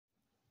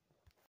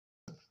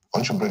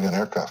why don't you bring an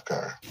aircraft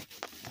carrier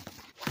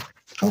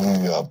to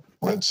the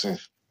Red Sea?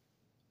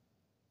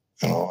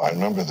 You know, I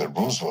remember that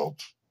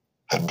Roosevelt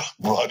had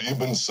brought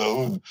Ibn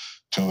Saud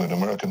to an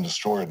American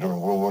destroyer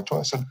during World War II.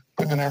 I said,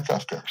 bring an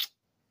aircraft carrier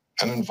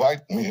and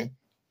invite me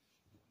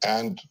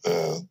and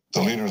the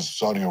leaders of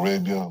Saudi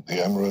Arabia, the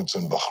Emirates,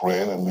 and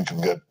Bahrain, and we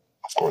can get,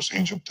 of course,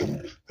 Egypt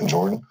and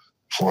Jordan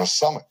for a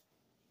summit.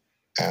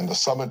 And the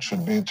summit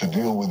should be to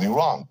deal with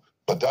Iran.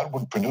 But that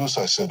would produce,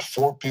 I said,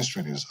 4 peace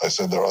treaties. I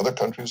said there are other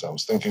countries. I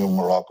was thinking of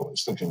Morocco. I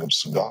was thinking of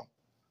Sudan.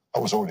 I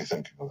was already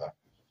thinking of that.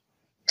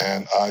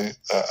 And I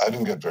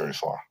didn't get very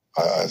far.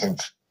 I think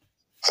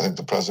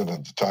the president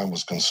at the time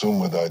was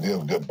consumed with the idea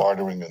of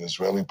bartering an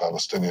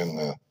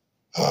Israeli-Palestinian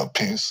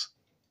peace,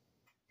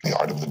 the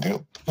art of the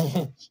deal.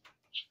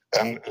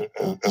 And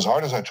as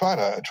hard as I tried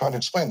to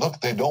explain, look,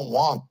 they don't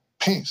want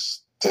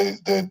peace. They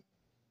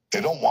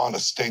don't want a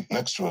state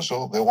next to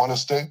Israel. They want a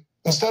state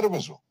instead of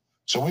Israel.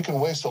 So we can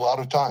waste a lot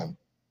of time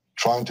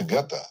trying to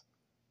get that.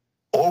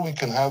 Or we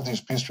can have these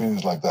peace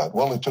treaties like that.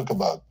 Well, it took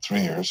about 3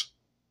 years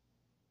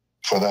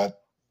for that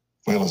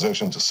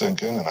realization to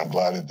sink in, and I'm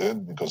glad it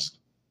did, because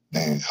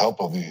the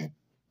help of the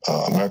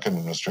American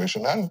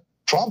administration and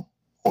Trump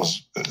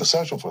was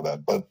essential for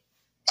that. But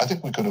I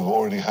think we could have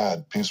already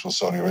had peace with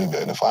Saudi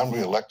Arabia. And if I'm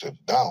reelected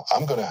now,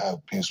 I'm going to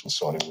have peace with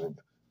Saudi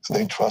Arabia.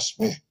 They trust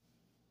me.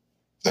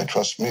 They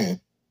trust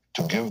me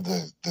to give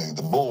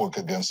the bulwark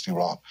against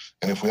Iran.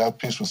 And if we have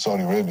peace with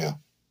Saudi Arabia,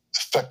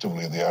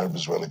 effectively the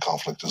Arab-Israeli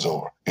conflict is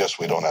over. Yes,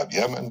 we don't have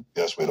Yemen.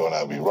 Yes, we don't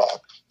have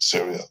Iraq,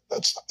 Syria.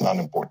 That's not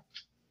important.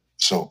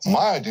 So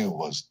my idea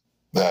was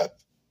that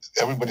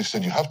everybody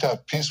said you have to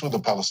have peace with the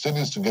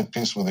Palestinians to get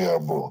peace with the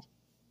Arab world.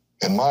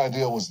 And my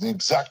idea was the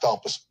exact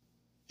opposite.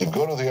 You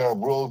go to the Arab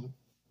world,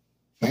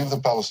 leave the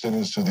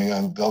Palestinians to the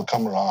end, they'll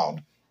come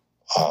around.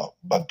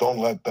 But don't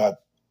let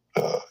that,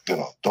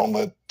 don't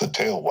let the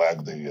tail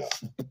wag the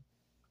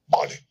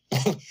body.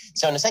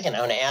 So in a second, I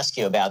want to ask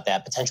you about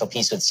that potential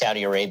peace with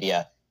Saudi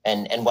Arabia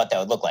and what that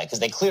would look like, because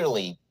they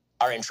clearly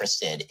are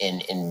interested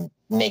in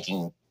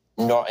making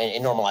in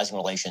normalizing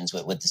relations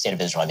with the state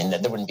of Israel. I mean,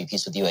 there wouldn't be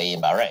peace with UAE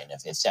and Bahrain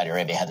if Saudi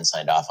Arabia hadn't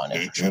signed off on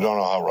it. You don't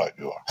know how right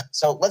you are.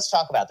 So let's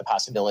talk about the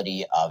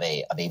possibility of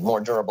a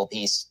more durable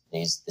peace.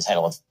 Is the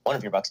title of one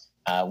of your books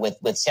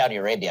with Saudi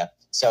Arabia.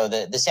 So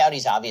the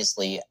Saudis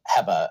obviously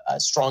have a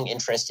strong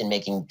interest in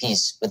making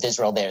peace with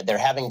Israel. They're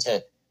having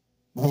to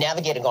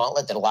navigate a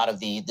gauntlet that a lot of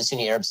the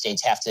Sunni Arab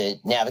states have to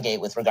navigate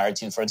with regard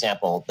to, for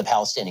example, the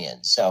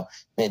Palestinians. So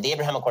the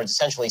Abraham Accords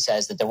essentially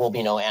says that there will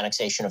be no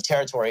annexation of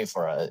territory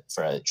for a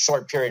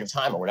short period of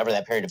time, or whatever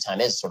that period of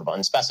time is, sort of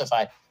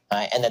unspecified,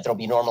 and that there will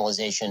be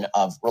normalization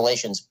of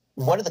relations.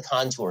 What are the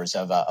contours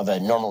of a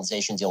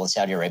normalization deal with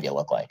Saudi Arabia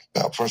look like?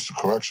 Now, first a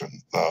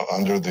correction.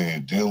 Under the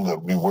deal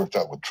that we worked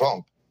out with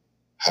Trump,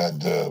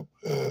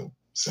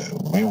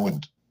 we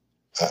would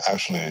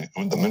actually,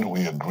 the minute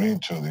we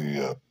agreed to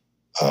the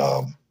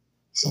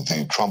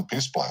Trump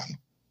peace plan,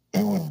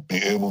 we would be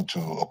able to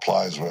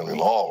apply Israeli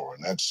law, or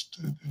that's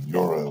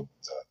your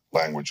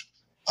language,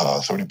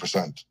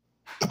 30%,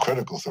 the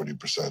critical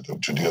 30% of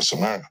Judea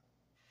Samaria,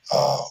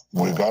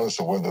 regardless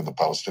of whether the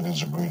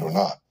Palestinians agreed or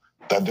not.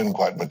 That didn't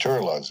quite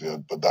materialize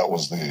yet, but that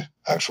was the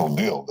actual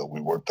deal that we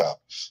worked out.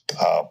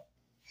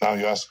 Now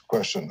you ask a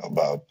question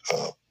about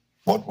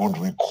what would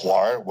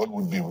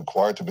be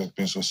required to make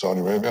peace with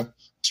Saudi Arabia?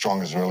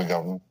 Strong Israeli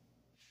government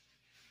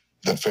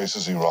that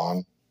faces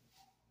Iran,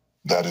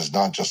 that is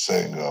not just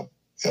saying,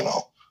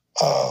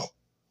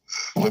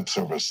 lip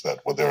service that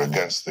they're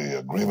against the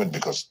agreement,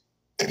 because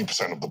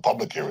 80% of the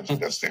public here is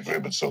against the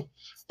agreement. So,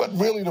 but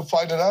really to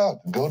fight it out,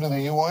 go to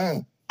the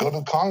UN, go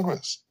to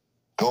Congress,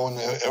 go in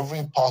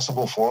every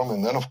possible forum,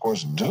 and then, of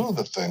course, do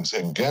the things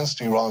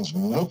against Iran's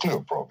nuclear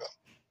program.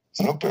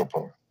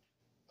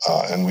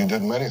 And we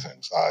did many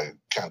things. I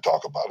can't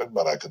talk about it,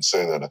 but I could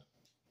say that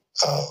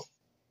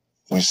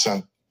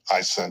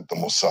I sent the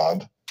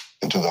Mossad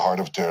into the heart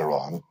of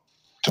Tehran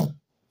to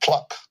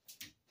pluck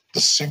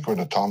the secret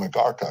atomic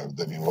archive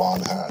that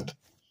Iran had.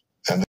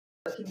 And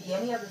it can be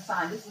any other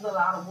sign. This is a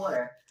lot of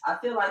water. I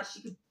feel like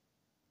she could.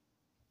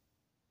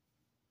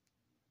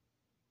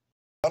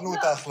 קיבלנו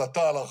את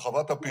ההחלטה על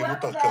הרחבת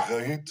הפעילות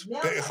הקרקעית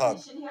פה אחד.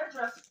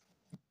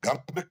 גם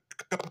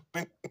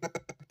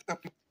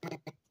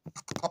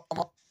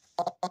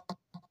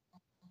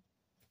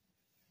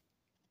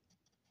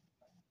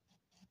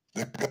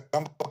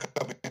וגם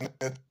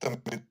בקבינט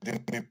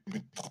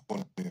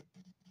המדיני-ביטחוני.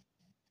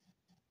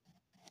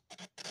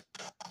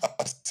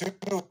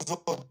 עשינו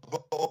זאת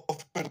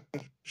באופן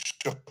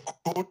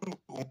שקול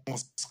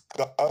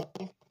ומושכל,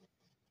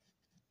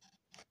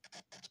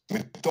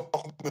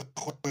 מתוך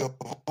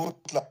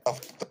מחויבות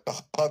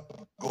להבטחת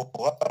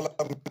גורל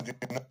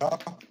המדינה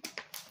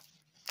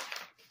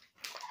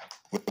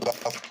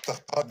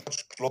ולהבטחת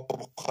שלום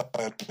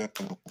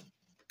חיילינו.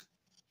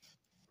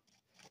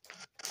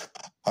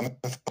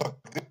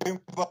 המפקדים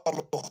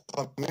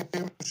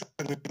והלוחמים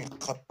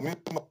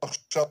שנלחמים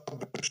עכשיו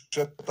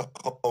בשטח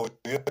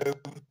האויב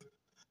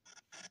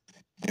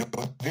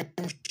יודעים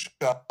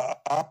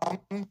שהעם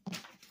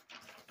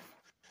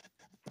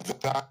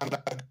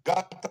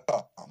והנהגת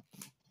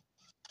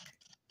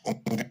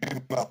עומדים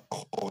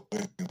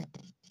מאחוריהם.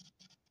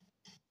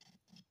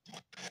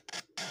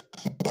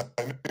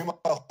 בימים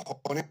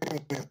האחרונים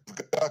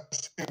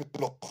נפגשתי עם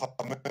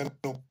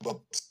לוחמינו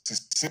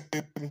בבסיסים,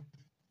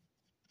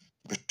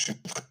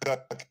 בשטחי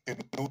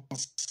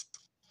הכינוס,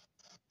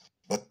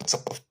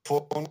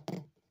 בצפון,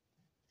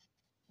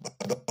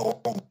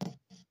 בדרום.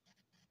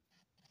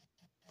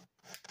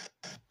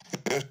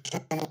 יש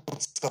לנו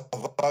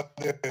צבא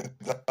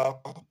נהדר,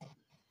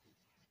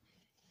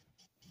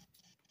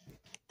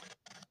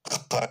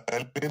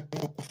 חיילים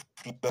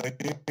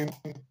מופלאים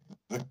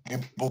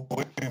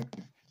וגיבורים,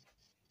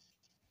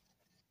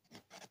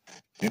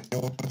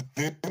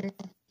 יהודים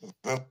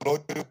ולא